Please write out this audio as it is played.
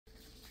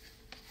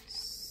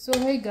So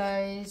hey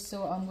guys,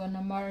 so I'm gonna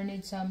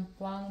marinate some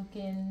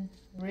Flanken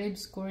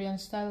Ribs Korean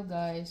style,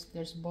 guys.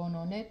 There's bone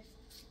on it.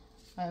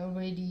 I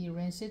already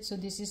rinsed it. So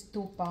this is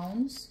 2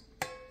 pounds.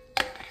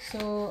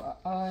 So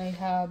I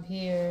have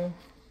here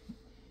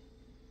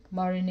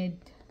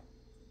marinade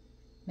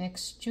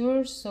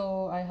mixture.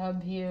 So I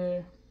have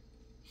here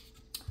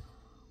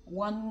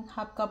 1/2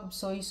 cup of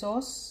soy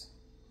sauce.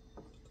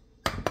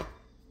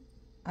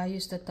 I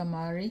use the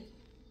tamari.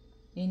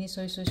 Any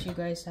soy sauce you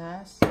guys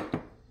has.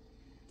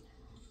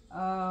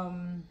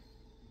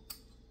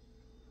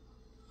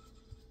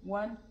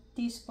 1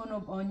 teaspoon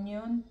of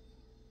onion,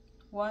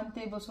 1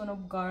 tablespoon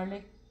of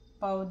garlic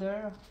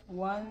powder,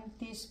 1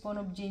 teaspoon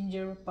of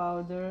ginger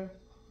powder,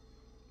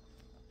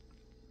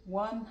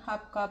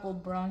 1/2 cup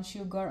of brown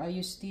sugar. I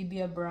use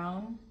stevia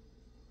brown,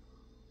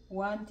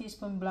 1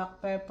 teaspoon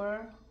black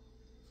pepper,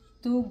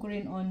 2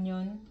 green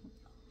onion,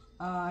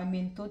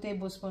 2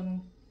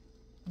 tablespoon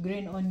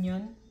green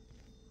onion,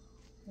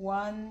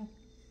 1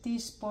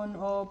 teaspoon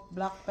of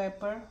black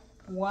pepper,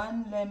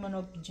 1 lemon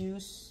of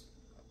juice,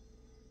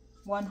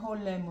 1 whole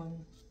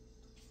lemon,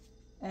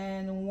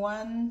 and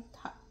 1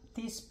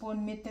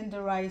 teaspoon meat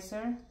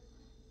tenderizer,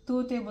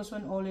 2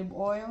 tablespoon olive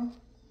oil,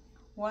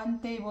 1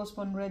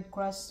 tablespoon red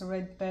crushed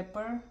red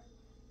pepper,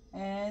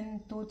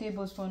 and 2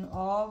 tablespoon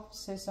of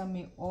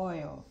sesame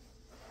oil.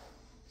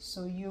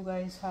 So you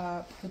guys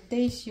have to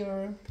taste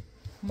your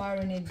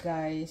marinade,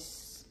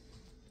 guys.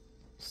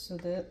 So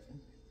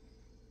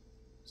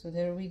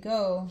there we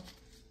go.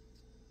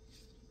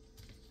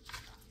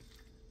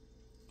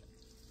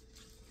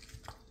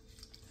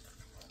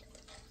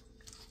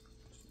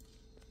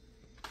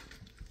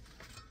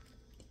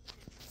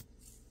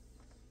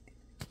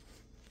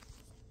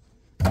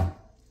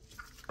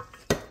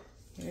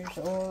 Here's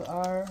all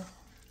our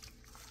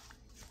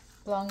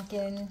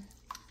Flanken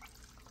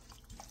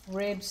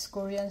Ribs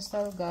Korean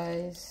style,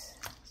 guys.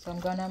 So I'm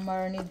gonna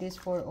marinate this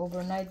for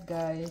overnight,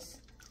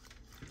 guys,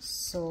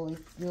 so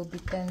it will be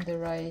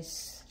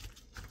tenderized.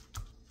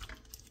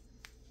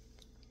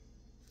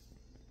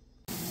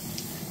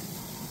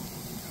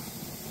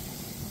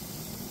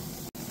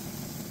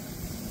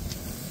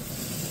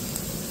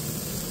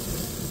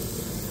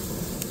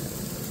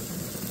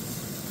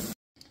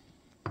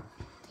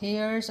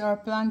 Here's our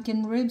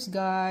Flanken ribs,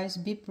 guys,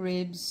 beef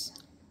ribs.